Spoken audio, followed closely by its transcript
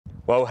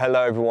Well,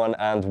 hello everyone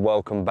and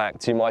welcome back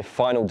to my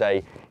final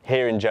day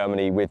here in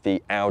Germany with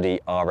the Audi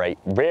R8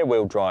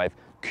 rear-wheel drive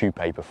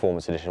coupe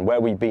performance edition,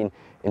 where we've been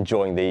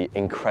enjoying the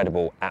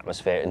incredible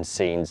atmosphere and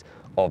scenes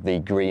of the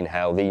Green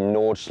Hell, the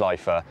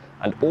Nordschleife,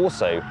 and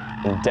also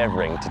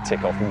endeavouring to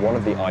tick off one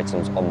of the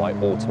items on my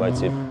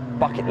automotive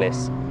bucket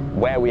list,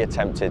 where we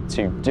attempted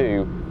to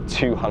do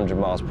 200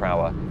 miles per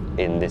hour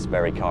in this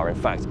very car. In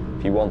fact,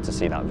 if you want to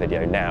see that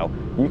video now,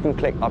 you can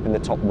click up in the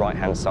top right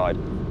hand side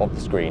of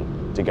the screen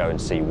to go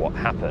and see what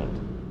happened.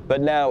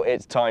 But now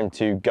it's time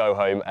to go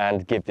home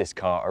and give this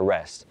car a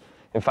rest.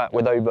 In fact,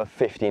 with over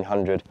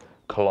 1,500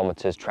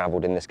 kilometers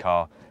traveled in this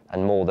car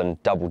and more than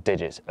double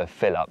digits of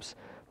fill-ups,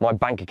 my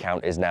bank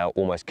account is now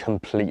almost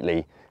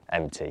completely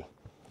empty.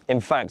 In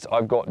fact,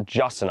 I've got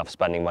just enough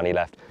spending money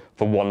left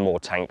for one more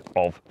tank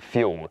of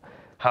fuel.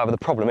 However, the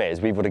problem is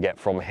we've got to get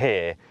from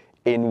here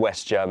in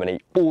West Germany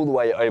all the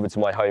way over to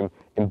my home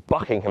in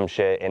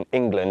Buckinghamshire in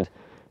England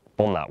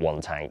on that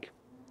one tank.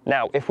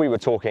 Now, if we were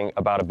talking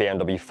about a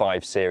BMW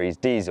 5 Series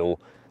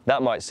diesel,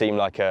 that might seem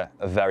like a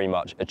very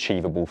much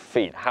achievable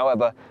feat.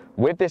 However,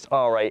 with this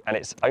R8 and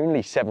its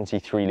only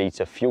 73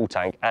 litre fuel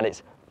tank and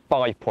its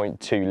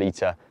 5.2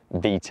 litre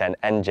V10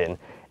 engine,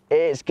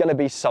 it's going to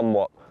be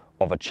somewhat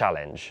of a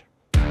challenge.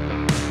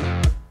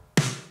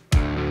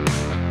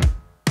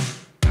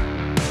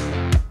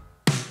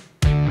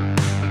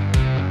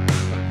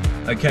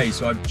 Okay,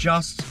 so I've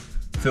just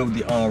filled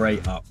the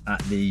R8 up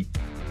at the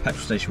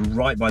petrol station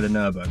right by the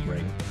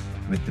Nurburgring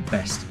with the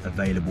best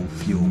available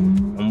fuel,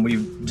 and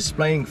we're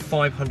displaying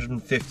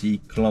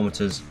 550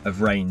 kilometers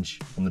of range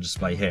on the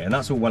display here, and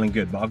that's all well and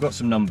good, but I've got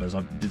some numbers.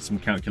 I did some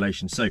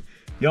calculations. So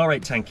the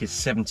R8 tank is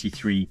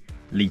 73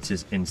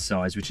 litres in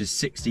size, which is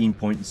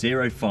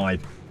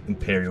 16.05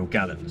 imperial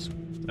gallons.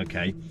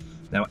 Okay,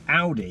 now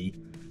Audi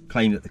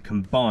claim that the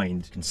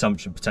combined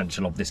consumption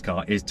potential of this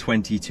car is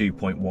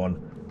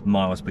 22.1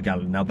 miles per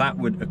gallon. Now that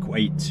would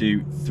equate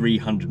to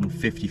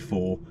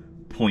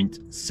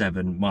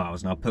 354.7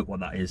 miles, and I'll put what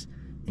that is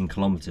in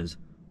kilometers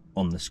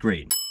on the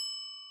screen.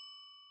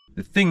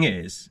 The thing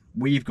is,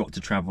 we've got to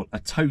travel a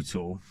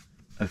total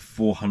of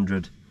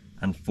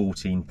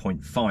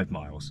 414.5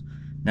 miles.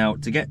 Now,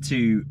 to get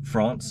to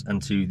France and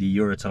to the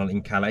Eurotunnel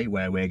in Calais,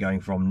 where we're going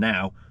from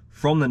now,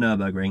 from the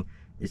Nurburgring,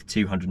 is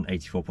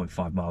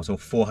 284.5 miles, or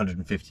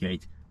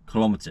 458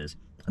 kilometers.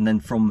 And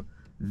then from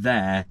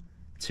there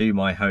to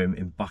my home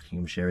in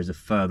Buckinghamshire is a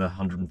further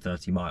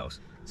 130 miles.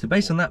 So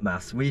based on that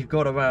math, we've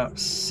got about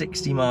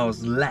 60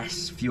 miles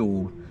less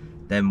fuel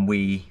than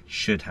we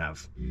should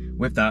have.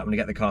 With that, I'm gonna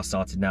get the car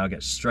started now,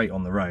 get straight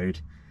on the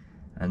road,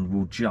 and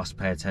we'll just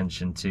pay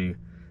attention to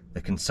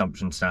the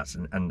consumption stats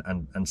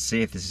and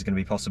see if this is gonna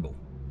be possible.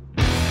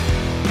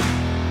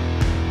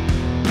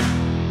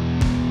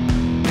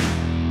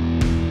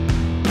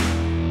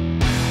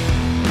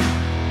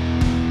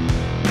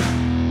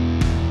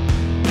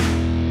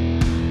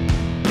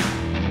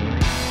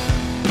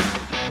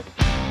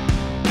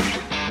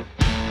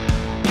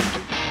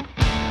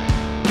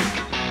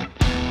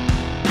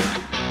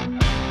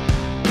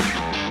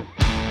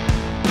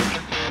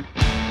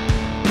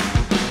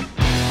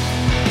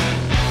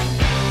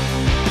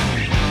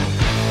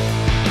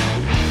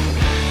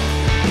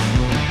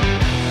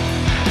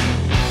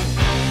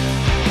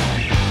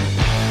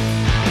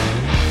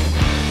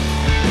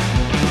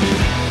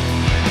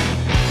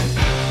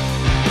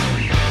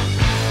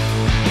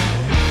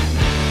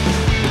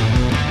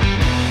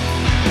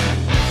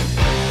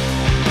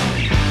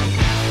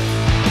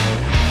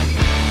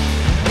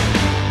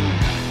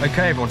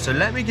 Okay everyone, so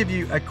let me give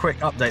you a quick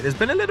update. There's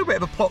been a little bit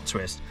of a plot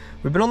twist.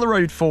 We've been on the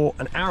road for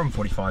an hour and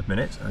 45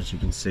 minutes, as you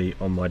can see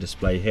on my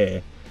display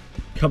here.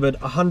 Covered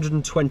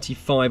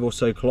 125 or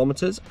so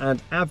kilometers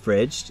and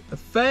averaged a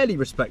fairly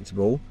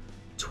respectable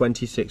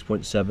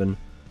 26.7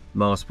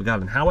 miles per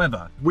gallon.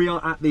 However, we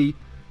are at the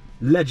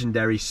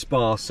legendary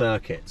Spa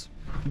circuit.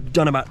 We've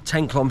done about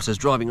 10 kilometers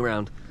driving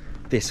around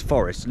this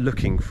forest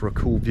looking for a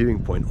cool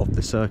viewing point of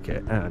the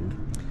circuit, and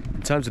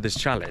in terms of this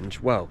challenge,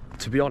 well,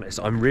 to be honest,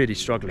 I'm really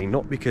struggling,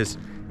 not because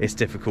it's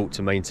difficult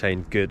to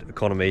maintain good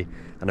economy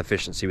and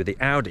efficiency with the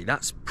Audi.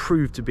 That's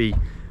proved to be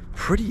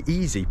pretty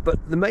easy, but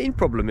the main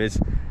problem is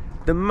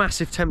the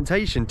massive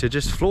temptation to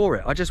just floor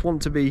it. I just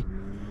want to be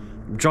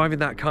driving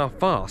that car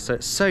fast, so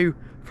it's so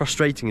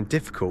frustrating and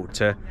difficult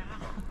to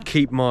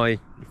keep my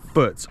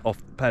foot off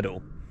the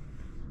pedal.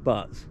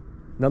 But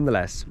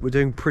nonetheless, we're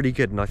doing pretty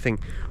good, and I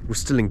think we're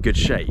still in good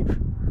shape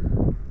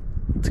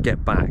to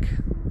get back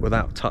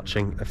without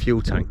touching a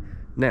fuel tank.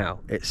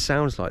 Now, it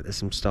sounds like there's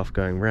some stuff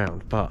going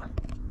round, but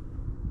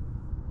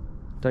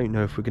don't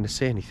know if we're going to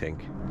see anything.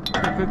 Quick.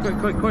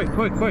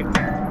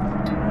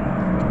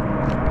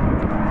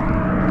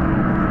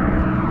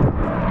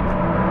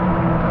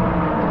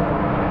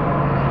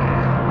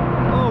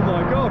 Oh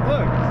my God,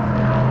 look!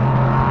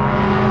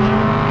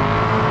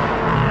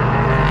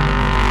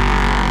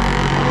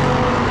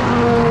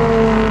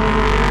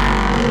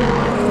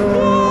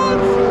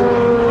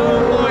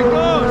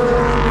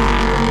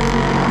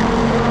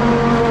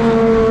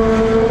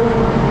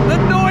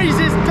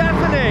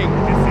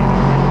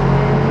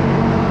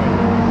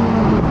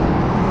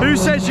 Who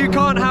says you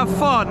can't have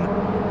fun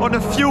on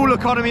a fuel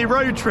economy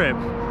road trip?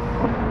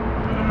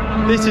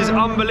 This is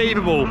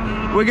unbelievable.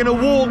 We're gonna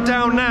walk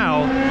down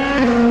now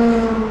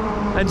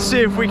and see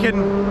if we can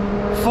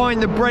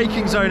find the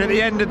braking zone at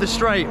the end of the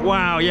straight.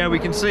 Wow, yeah, we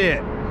can see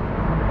it.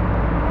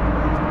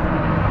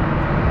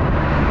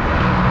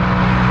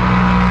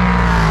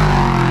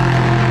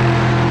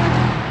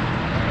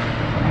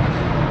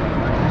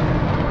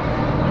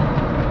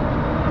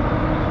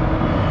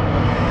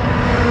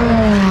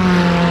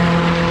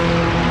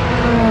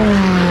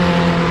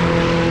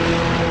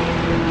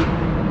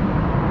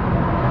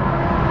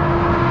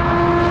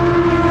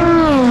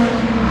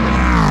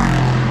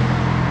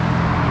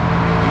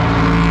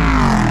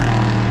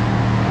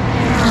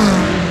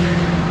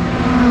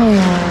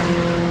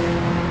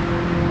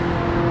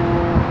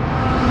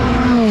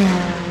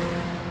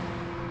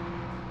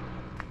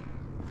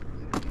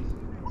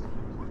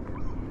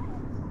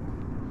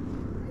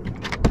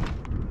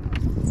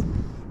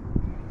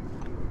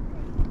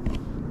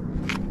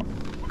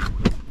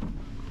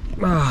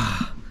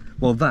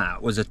 Well,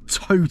 that was a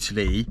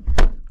totally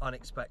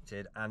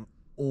unexpected and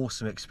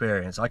awesome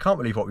experience. I can't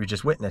believe what we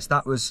just witnessed.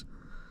 That was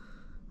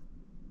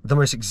the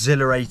most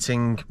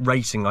exhilarating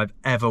racing I've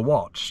ever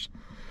watched.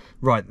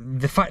 Right,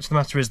 the fact of the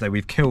matter is though,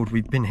 we've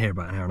been here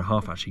about an hour and a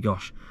half actually,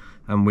 gosh,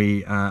 and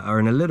we are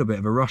in a little bit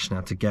of a rush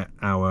now to get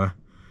our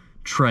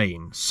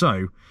train.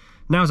 So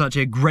now's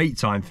actually a great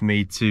time for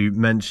me to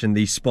mention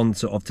the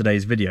sponsor of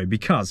today's video,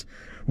 because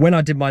when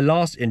I did my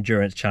last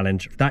endurance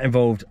challenge, that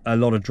involved a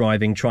lot of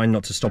driving, trying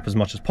not to stop as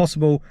much as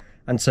possible,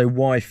 and so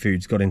Y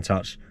Foods got in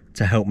touch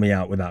to help me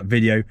out with that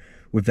video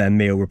with their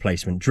meal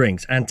replacement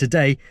drinks. And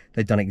today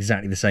they've done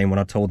exactly the same when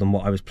I told them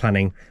what I was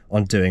planning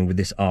on doing with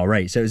this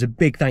R8. So it was a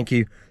big thank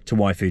you to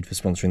Y Food for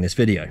sponsoring this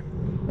video.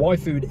 Y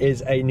Food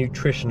is a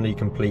nutritionally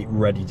complete,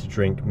 ready to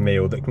drink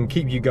meal that can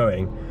keep you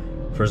going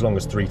for as long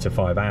as 3 to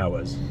 5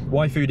 hours.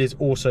 Y Food is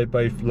also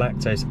both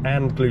lactose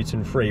and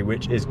gluten-free,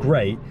 which is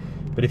great,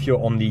 but if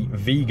you're on the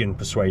vegan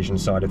persuasion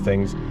side of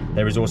things,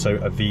 there is also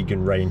a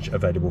vegan range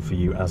available for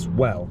you as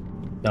well.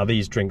 Now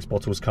these drinks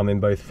bottles come in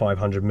both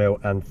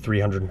 500ml and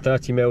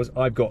 330ml.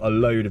 I've got a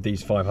load of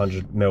these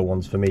 500ml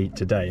ones for me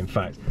today. In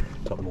fact,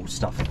 got them all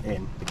stuffed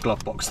in the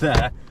glove box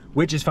there,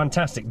 which is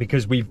fantastic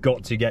because we've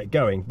got to get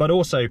going. But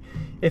also,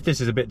 if this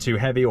is a bit too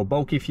heavy or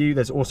bulky for you,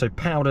 there's also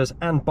powders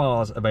and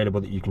bars available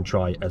that you can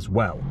try as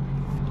well.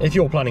 If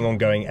you're planning on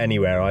going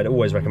anywhere, I'd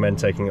always recommend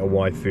taking a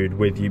Y Food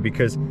with you,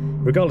 because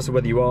regardless of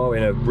whether you are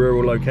in a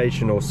rural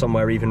location or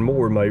somewhere even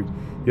more remote,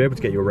 you're able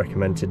to get your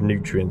recommended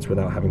nutrients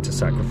without having to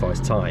sacrifice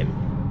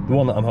time. The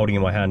one that I'm holding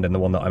in my hand and the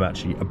one that I'm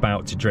actually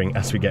about to drink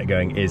as we get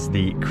going is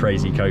the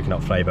crazy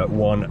coconut flavour,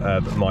 one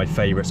of my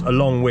favourites,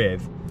 along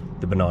with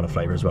the banana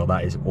flavour as well.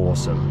 That is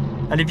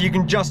awesome. And if you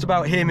can just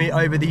about hear me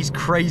over these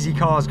crazy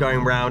cars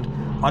going round,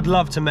 I'd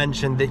love to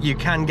mention that you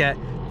can get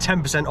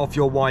 10% off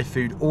your Y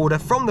Food order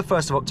from the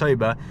 1st of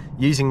October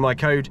using my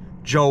code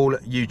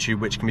JOELYouTube,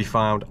 which can be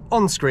found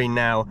on screen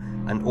now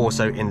and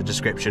also in the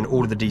description.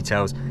 All of the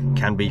details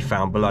can be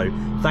found below.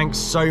 Thanks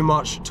so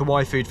much to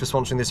Y Food for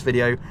sponsoring this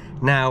video.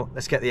 Now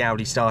let's get the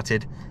Audi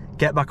started,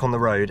 get back on the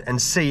road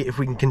and see if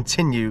we can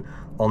continue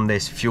on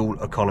this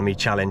fuel economy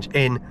challenge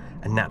in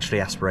a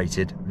naturally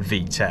aspirated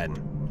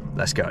V10.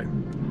 Let's go.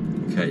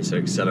 Okay, so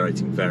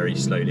accelerating very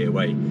slowly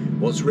away.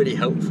 What's really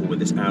helpful with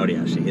this Audi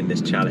actually in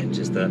this challenge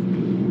is that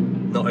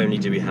not only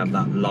do we have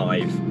that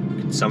live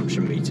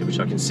consumption meter, which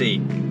I can see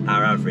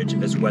our average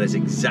as well as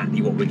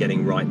exactly what we're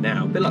getting right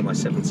now, a bit like my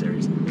 7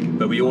 Series,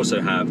 but we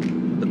also have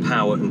the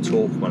power and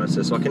torque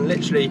monitor, so I can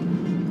literally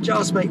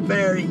just make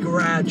very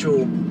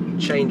gradual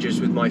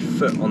changes with my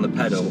foot on the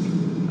pedal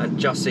and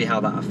just see how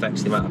that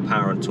affects the amount of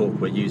power and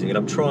torque we're using. And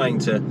I'm trying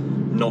to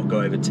not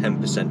go over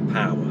 10%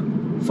 power.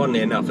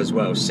 Funnily enough as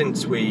well,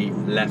 since we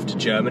left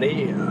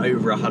Germany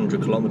over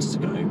 100 kilometers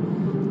ago,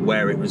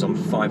 where it was on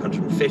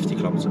 550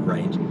 kilometers of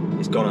range,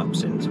 it's gone up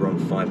since. We're on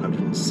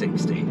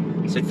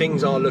 560. So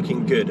things are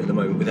looking good at the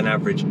moment with an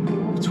average of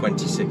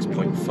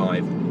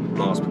 26.5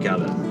 miles per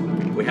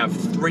gallon. We have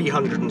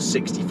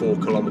 364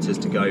 kilometers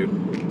to go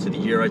to the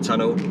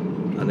Eurotunnel,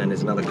 and then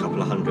there's another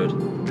couple of hundred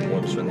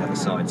once we're on the other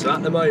side. So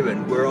at the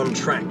moment, we're on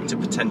track to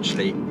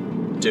potentially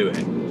do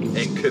it.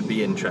 It could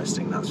be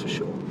interesting, that's for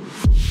sure.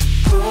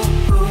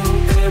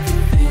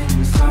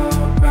 Everything's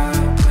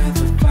alright with a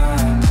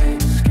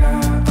violet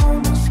sky on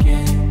my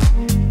skin.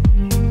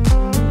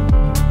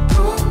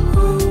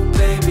 Ooh,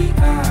 baby, I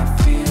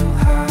feel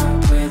high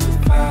with a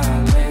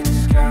violet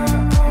sky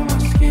on my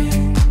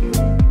skin.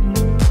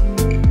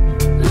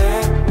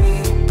 Let me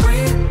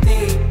breathe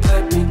deep,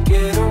 let me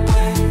get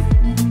away.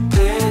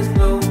 There's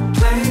no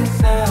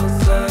place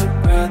else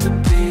I'd rather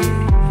be.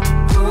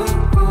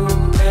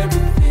 Ooh,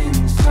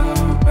 everything's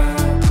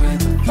alright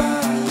with a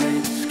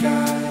violet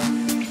sky.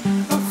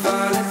 A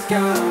violet sky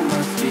on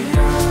my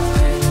skin.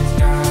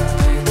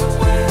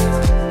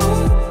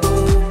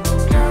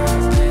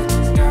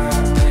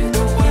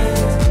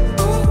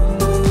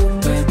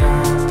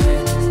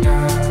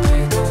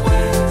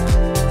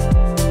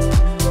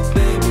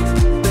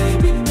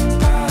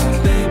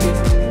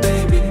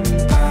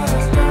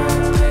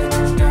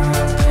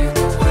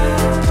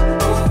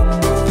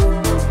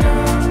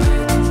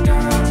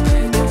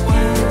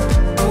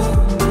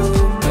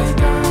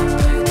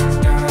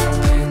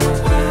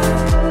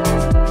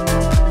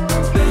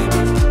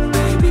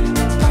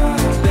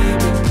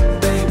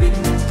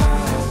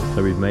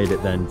 So we've made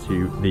it then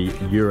to the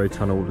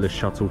Eurotunnel Le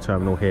Shuttle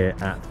terminal here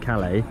at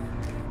Calais.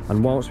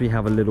 And whilst we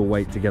have a little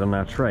wait to get on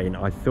our train,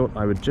 I thought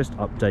I would just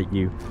update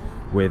you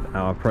with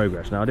our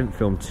progress. Now, I didn't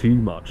film too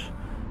much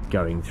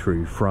going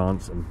through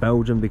France and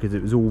Belgium because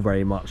it was all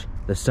very much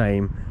the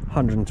same,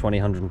 120,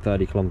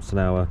 130 kilometers an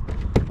hour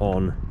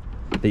on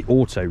the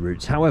auto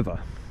routes. However,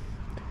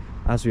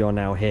 as we are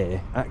now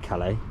here at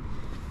Calais,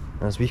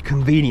 as we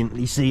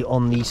conveniently see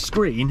on the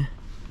screen,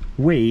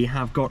 we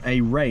have got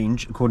a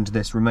range, according to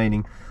this,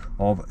 remaining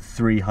of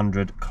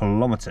 300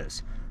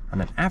 kilometers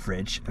and an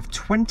average of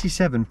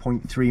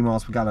 27.3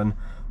 miles per gallon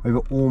over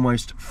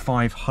almost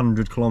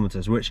 500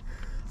 kilometers, which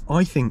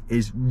I think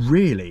is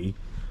really,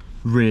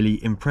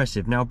 really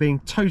impressive. Now, being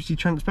totally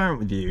transparent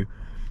with you,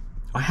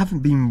 I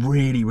haven't been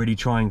really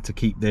trying to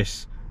keep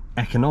this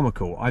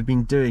economical. I've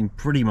been doing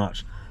pretty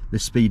much the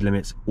speed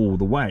limits all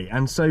the way,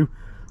 and so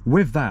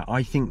with that,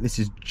 I think this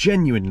is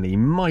genuinely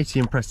mighty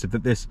impressive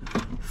that this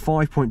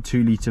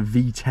 5.2 litre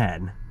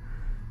V10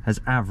 has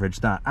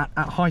averaged that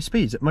at high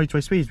speeds, at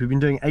motorway speeds. We've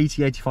been doing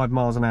 80-85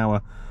 miles an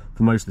hour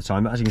for most of the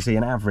time, but as you can see,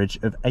 an average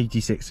of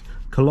 86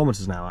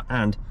 kilometers an hour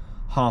and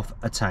half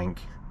a tank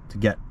to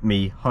get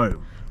me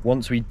home.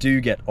 Once we do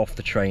get off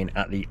the train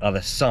at the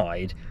other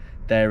side,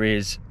 there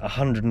is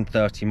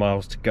 130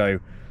 miles to go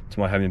to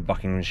my home in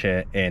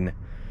Buckinghamshire in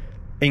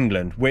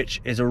England,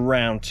 which is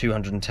around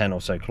 210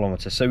 or so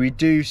kilometers. So we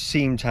do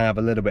seem to have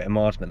a little bit of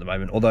margin at the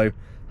moment, although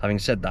having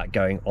said that,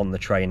 going on the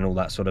train and all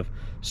that sort of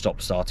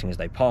stop starting as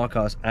they park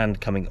us and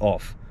coming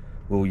off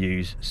will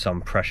use some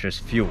precious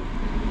fuel.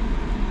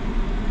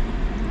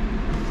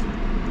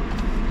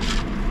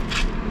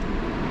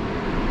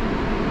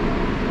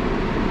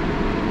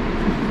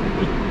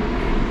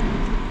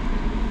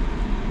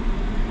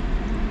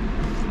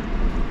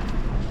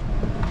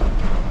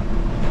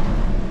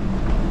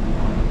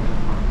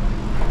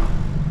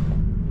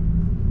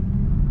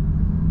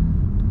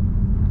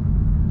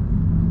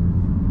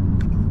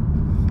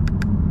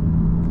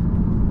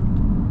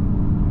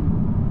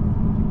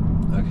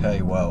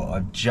 Okay, well,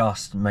 I've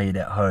just made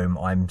it home.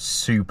 I'm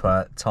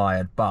super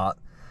tired, but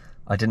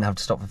I didn't have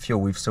to stop for fuel.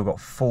 We've still got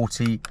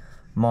 40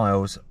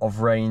 miles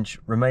of range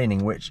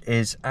remaining, which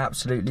is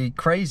absolutely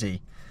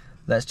crazy.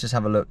 Let's just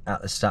have a look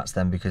at the stats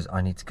then, because I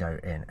need to go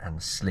in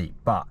and sleep.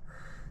 But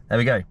there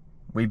we go.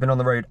 We've been on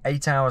the road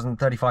 8 hours and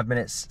 35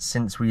 minutes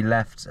since we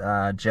left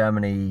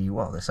Germany,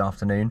 well, this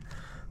afternoon.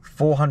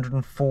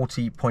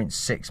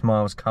 440.6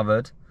 miles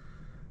covered,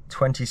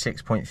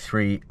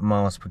 26.3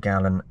 miles per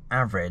gallon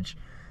average.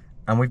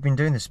 And we've been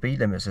doing the speed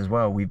limits as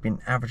well. We've been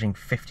averaging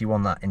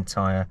 51 that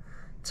entire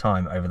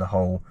time over the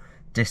whole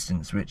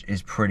distance, which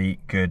is pretty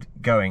good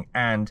going.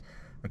 And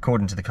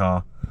according to the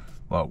car,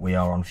 well, we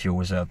are on fuel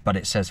reserve, but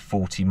it says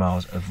 40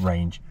 miles of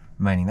range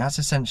remaining. That's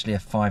essentially a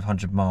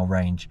 500-mile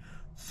range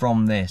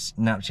from this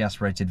naturally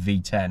aspirated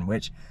V10,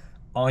 which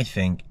I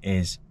think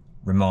is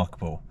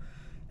remarkable.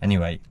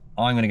 Anyway,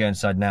 I'm going to go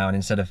inside now, and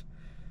instead of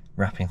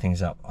wrapping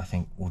things up, I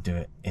think we'll do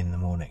it in the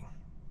morning.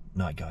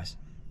 Night, guys.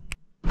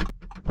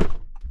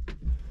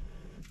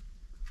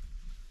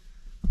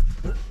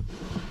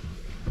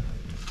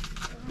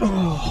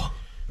 Oh,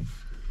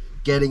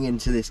 getting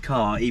into this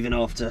car, even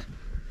after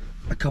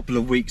a couple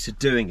of weeks of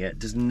doing it,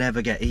 does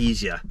never get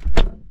easier.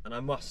 And I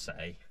must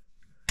say,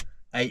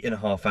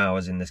 8.5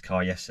 hours in this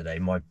car yesterday,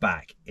 my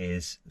back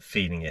is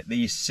feeling it.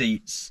 These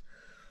seats,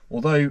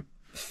 although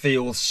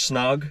feel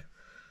snug,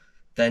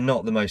 they're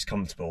not the most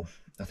comfortable.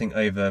 I think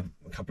over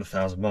a couple of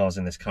thousand miles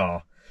in this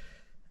car,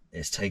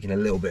 it's taken a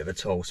little bit of a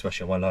toll,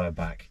 especially on my lower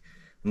back.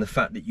 And the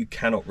fact that you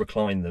cannot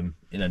recline them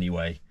in any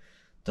way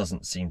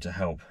doesn't seem to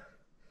help.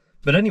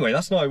 But anyway,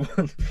 that's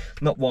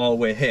not while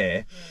we're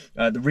here.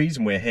 The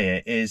reason we're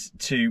here is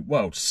to,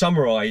 well,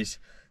 summarise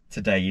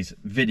today's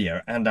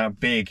video and our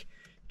big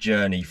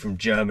journey from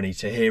Germany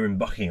to here in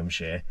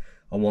Buckinghamshire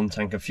on one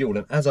tank of fuel.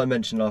 And as I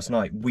mentioned last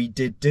night, we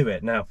did do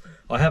it. Now,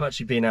 I have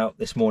actually been out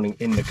this morning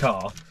in the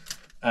car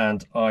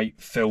and I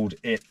filled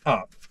it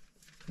up.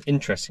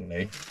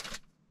 Interestingly,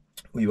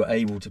 we were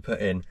able to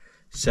put in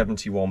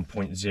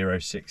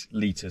 71.06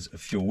 litres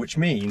of fuel, which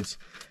means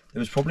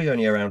there was probably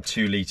only around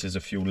 2 litres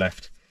of fuel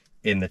left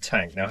in the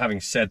tank. Now, having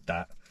said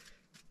that,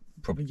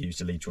 probably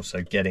used a litre or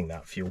so getting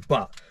that fuel,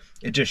 but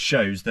it just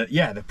shows that,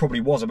 yeah, there probably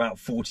was about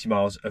 40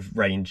 miles of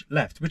range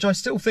left, which I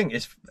still think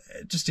is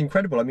just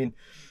incredible. I mean,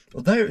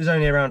 although it was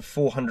only around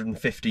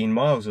 415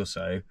 miles or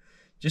so,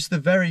 just the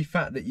very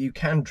fact that you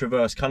can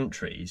traverse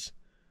countries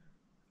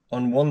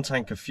on one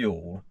tank of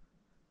fuel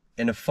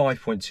in a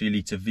 5.2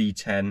 litre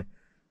V10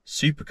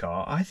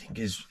 supercar, I think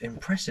is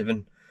impressive.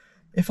 And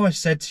if I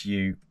said to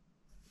you,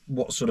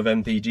 what sort of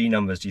MPG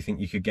numbers do you think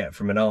you could get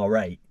from an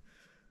R8?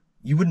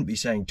 You wouldn't be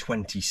saying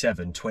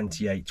 27,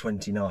 28,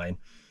 29.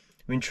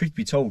 I mean, truth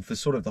be told, for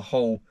sort of the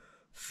whole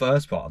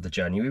first part of the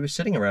journey, we were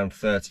sitting around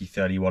 30,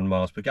 31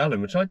 miles per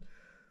gallon, which I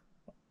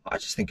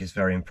just think is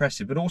very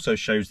impressive, but also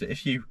shows that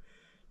if you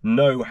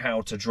know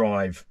how to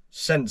drive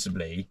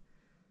sensibly,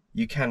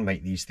 you can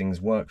make these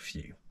things work for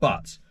you.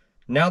 But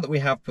now that we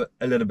have put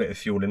a little bit of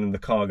fuel in and the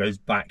car goes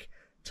back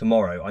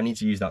tomorrow, I need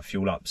to use that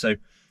fuel up. So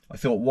I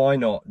thought, why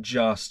not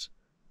just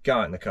go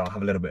out in the car,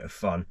 have a little bit of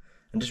fun,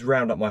 and just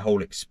round up my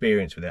whole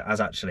experience with it,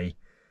 as actually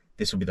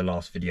this will be the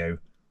last video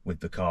with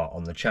the car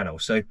on the channel.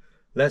 So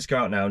let's go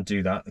out now and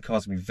do that. The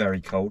car's gonna be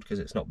very cold because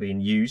it's not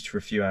being used for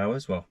a few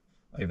hours, well,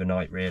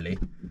 overnight really.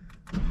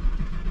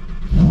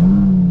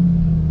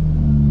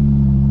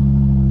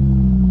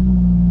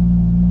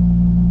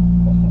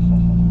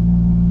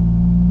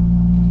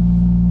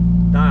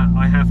 That,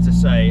 I have to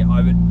say, I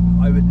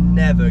would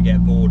never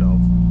get bored of.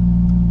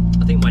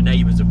 I think my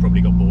neighbours have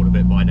probably got bored of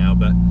it by now,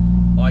 but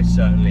I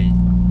certainly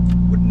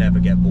would never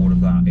get bored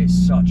of that. It's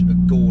such a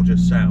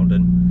gorgeous sound,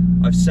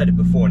 and I've said it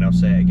before and I'll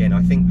say it again,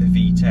 I think the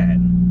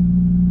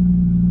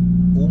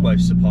V10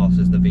 almost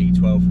surpasses the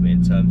V12 for me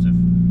in terms of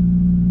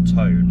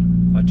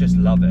tone. I just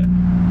love it.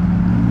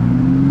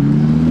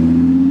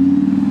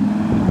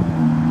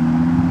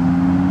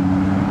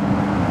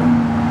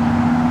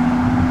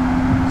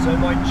 So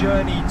my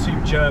journey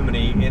to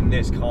Germany in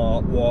this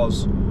car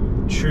was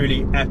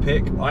truly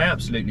epic. I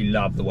absolutely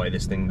love the way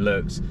this thing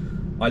looks.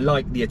 I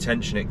like the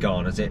attention it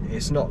garners.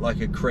 It's not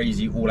like a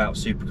crazy all-out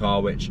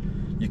supercar which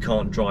you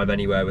can't drive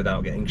anywhere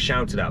without getting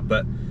shouted at,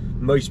 but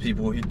most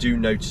people who do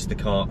notice the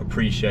car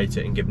appreciate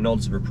it and give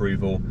nods of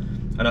approval,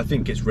 and I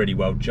think it's really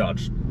well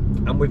judged.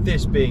 And with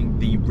this being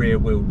the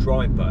rear-wheel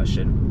drive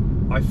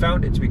version, I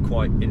found it to be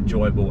quite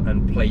enjoyable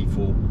and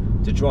playful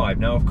to drive.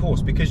 Now, of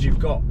course, because you've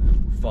got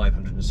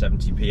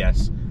 570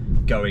 PS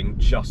going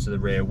just to the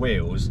rear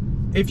wheels,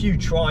 if you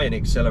try and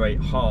accelerate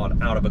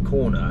hard out of a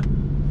corner,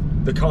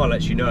 the car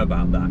lets you know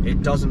about that.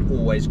 It doesn't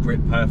always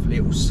grip perfectly,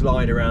 it will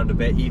slide around a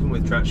bit, even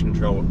with traction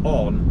control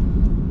on,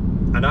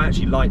 and I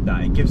actually like that.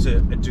 It gives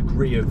a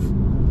degree of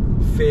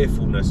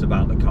fearfulness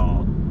about the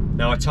car.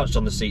 Now, I touched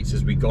on the seats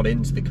as we got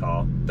into the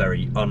car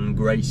very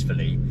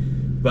ungracefully,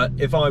 but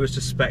if I was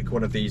to spec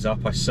one of these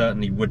up, I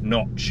certainly would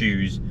not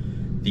choose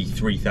the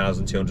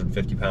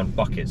 £3,250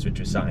 buckets which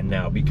we're sat in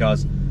now,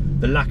 because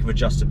the lack of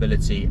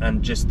adjustability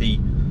and just the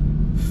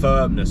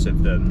firmness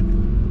of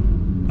them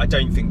I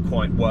don't think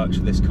quite works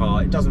for this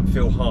car. It doesn't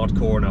feel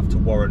hardcore enough to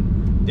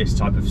warrant this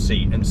type of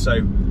seat, and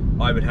so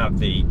I would have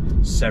the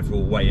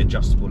several way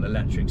adjustable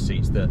electric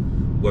seats that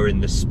were in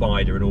the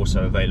Spider and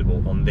also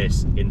available on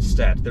this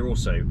instead. They're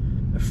also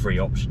a free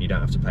option, you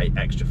don't have to pay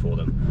extra for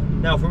them.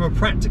 Now, from a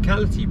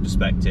practicality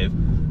perspective,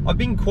 I've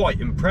been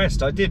quite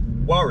impressed. I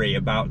did worry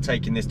about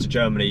taking this to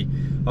Germany.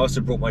 I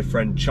also brought my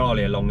friend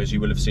Charlie along, as you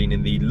will have seen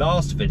in the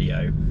last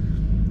video,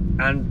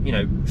 and you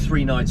know,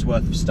 3 nights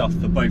worth of stuff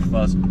for both of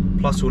us,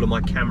 plus all of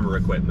my camera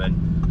equipment.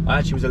 I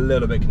actually was a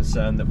little bit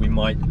concerned that we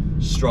might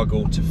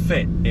struggle to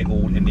fit it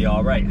all in the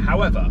R8.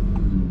 However,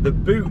 the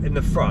boot in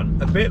the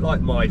front, a bit like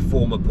my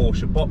former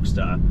Porsche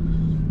Boxster,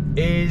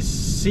 is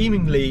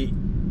seemingly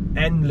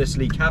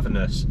endlessly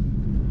cavernous.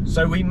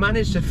 So we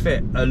managed to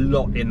fit a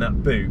lot in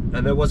that boot,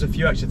 and there was a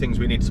few extra things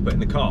we needed to put in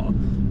the car,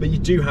 but you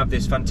do have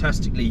this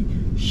fantastically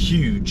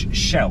huge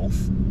shelf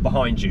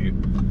behind you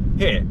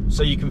here,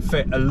 so you can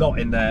fit a lot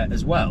in there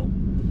as well.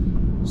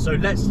 So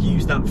let's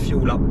use that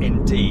fuel up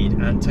indeed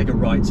and take a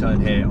right turn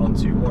here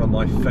onto one of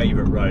my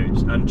favourite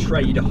roads and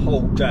trade a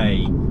whole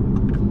day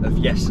of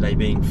yesterday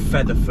being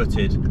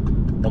feather-footed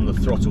on the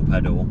throttle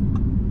pedal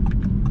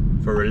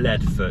for a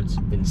lead foot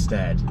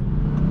instead.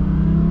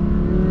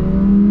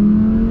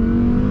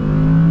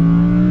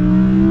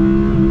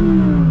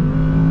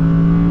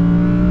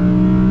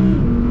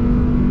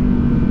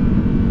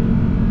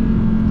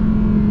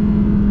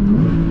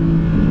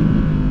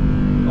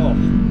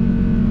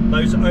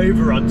 Those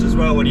overruns as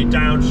well when you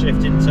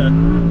downshift into...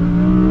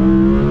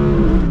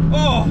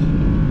 Oh!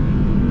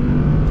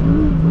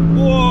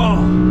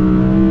 Whoa!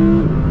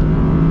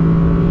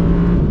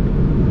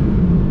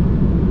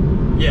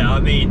 Yeah, I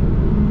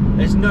mean,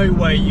 there's no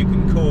way you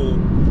can call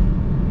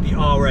the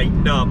R8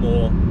 numb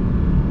or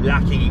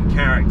lacking in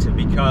character,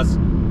 because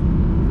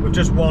with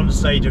just one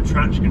stage of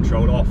traction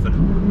control off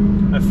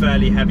and a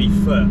fairly heavy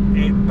foot,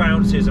 it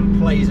bounces and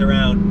plays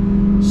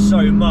around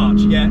so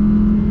much, yet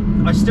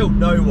I still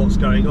know what's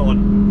going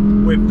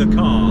on with the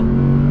car.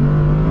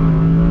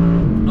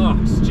 Oh,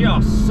 it's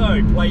just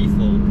so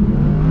playful.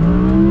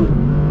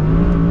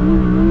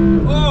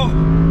 Oh!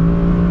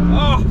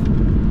 Oh!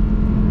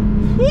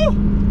 Whew!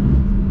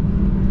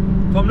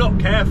 If I'm not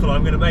careful,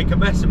 I'm going to make a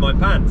mess in my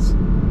pants.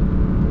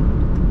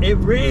 It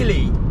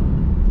really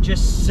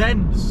just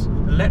sends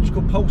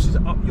electrical pulses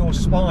up your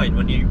spine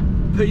when you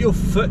put your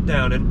foot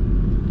down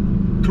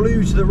and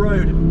glue to the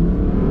road.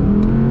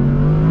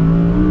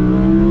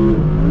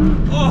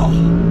 Oh,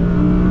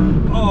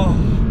 oh,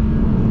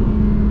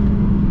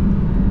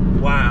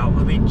 wow,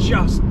 I mean,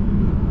 just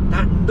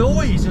that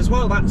noise as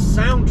well, that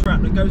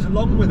soundtrack that goes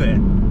along with it.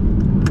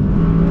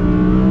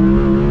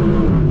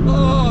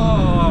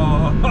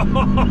 Oh,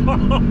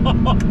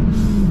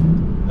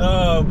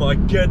 oh my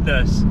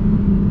goodness.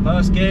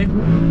 First gear.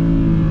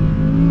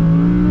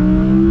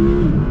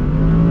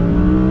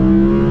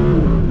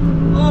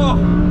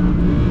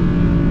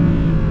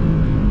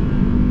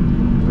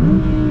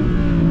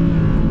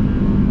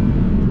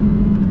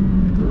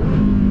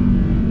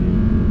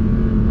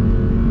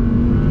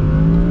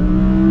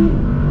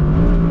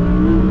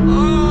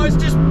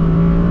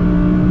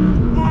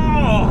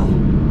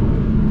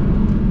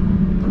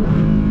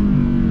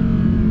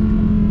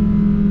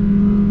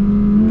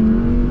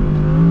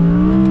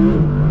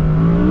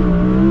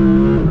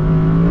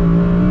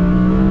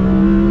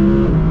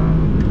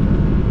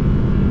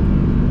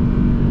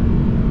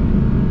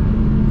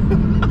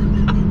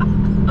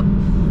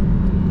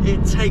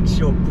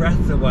 your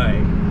breath away.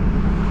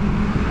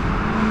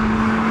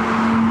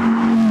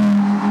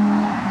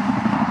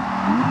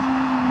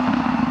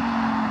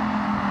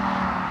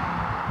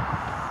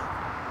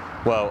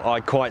 Well,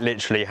 I quite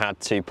literally had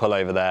to pull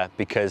over there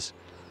because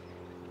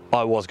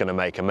I was going to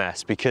make a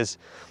mess, because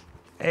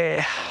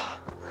I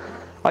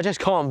just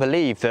can't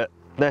believe that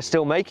they're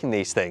still making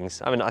these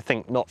things. I mean, I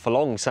think not for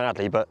long,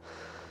 sadly, but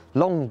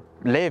long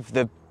live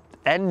the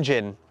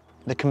engine,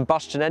 the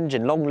combustion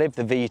engine, long live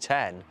the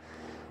V10.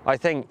 I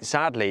think,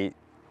 sadly,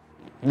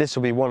 this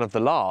will be one of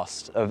the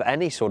last of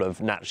any sort of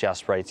naturally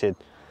aspirated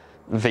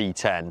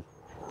V10.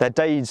 Their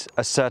days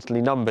are certainly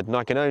numbered, and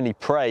I can only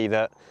pray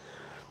that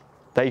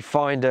they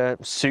find a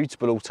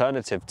suitable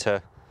alternative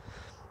to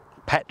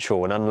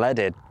petrol and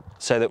unleaded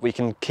so that we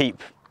can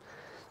keep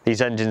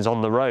these engines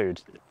on the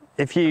road.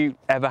 If you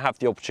ever have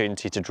the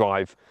opportunity to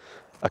drive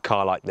a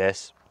car like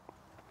this,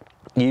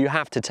 you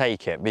have to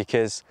take it,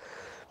 because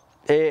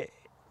it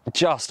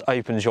just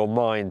opens your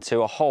mind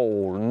to a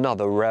whole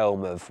nother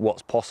realm of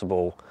what's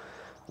possible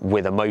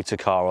with a motor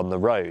car on the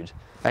road.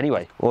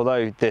 Anyway,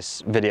 although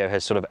this video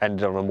has sort of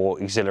ended on a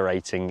more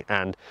exhilarating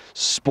and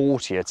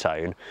sportier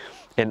tone,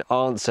 in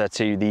answer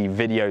to the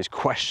video's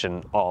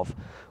question of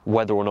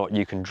whether or not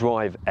you can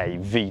drive a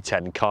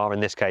V10 car,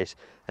 in this case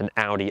an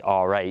Audi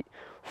R8,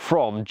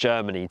 from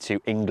Germany to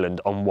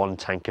England on 1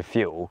 tank of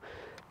fuel,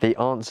 the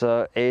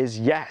answer is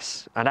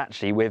yes, and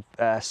actually with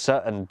a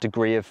certain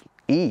degree of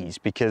ease,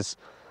 because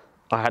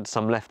I had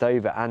some left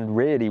over and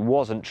really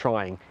wasn't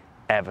trying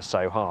ever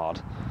so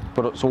hard.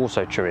 But what's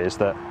also true is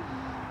that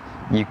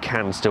you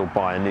can still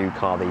buy a new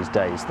car these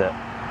days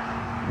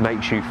that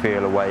makes you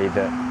feel a way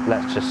that,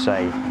 let's just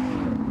say,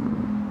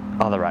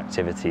 other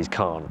activities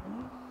can't.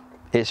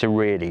 It's a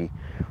really,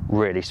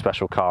 really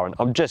special car, and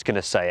I'm just going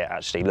to say it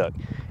actually. Look,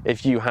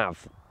 if you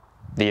have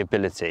the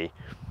ability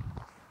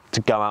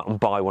to go out and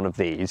buy one of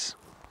these,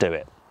 do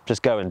it.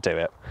 Just go and do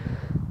it.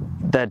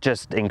 They're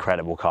just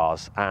incredible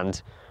cars,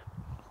 and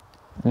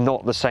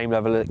not the same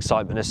level of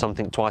excitement as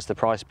something twice the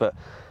price, but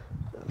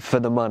for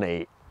the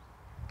money,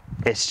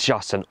 it's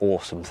just an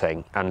awesome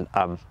thing. And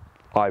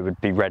I would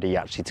be ready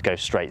actually to go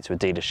straight to a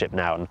dealership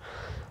now and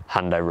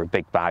hand over a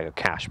big bag of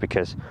cash,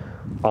 because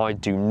I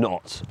do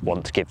not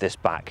want to give this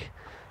back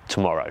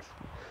tomorrow.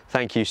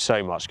 Thank you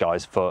so much,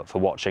 guys, for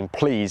watching.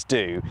 Please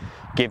do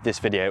give this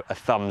video a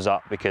thumbs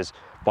up, because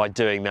by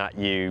doing that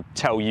you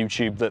tell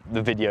YouTube that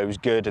the video is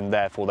good, and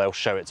therefore they'll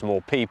show it to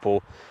more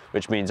people,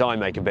 which means I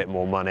make a bit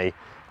more money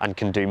and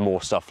can do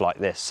more stuff like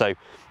this. So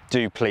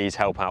do please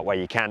help out where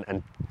you can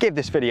and give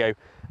this video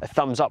a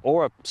thumbs up,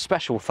 or a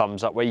special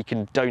thumbs up where you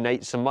can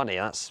donate some money.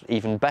 That's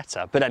even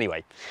better. But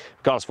anyway,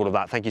 regardless of all of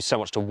that, thank you so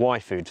much to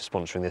YFood for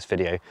sponsoring this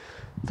video.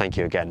 Thank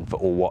you again for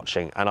all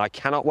watching, and I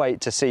cannot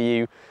wait to see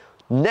you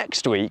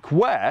next week,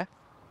 where,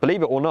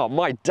 believe it or not,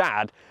 my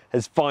dad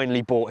has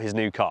finally bought his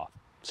new car.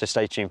 So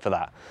stay tuned for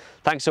that.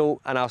 Thanks all,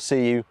 and I'll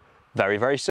see you very, very soon.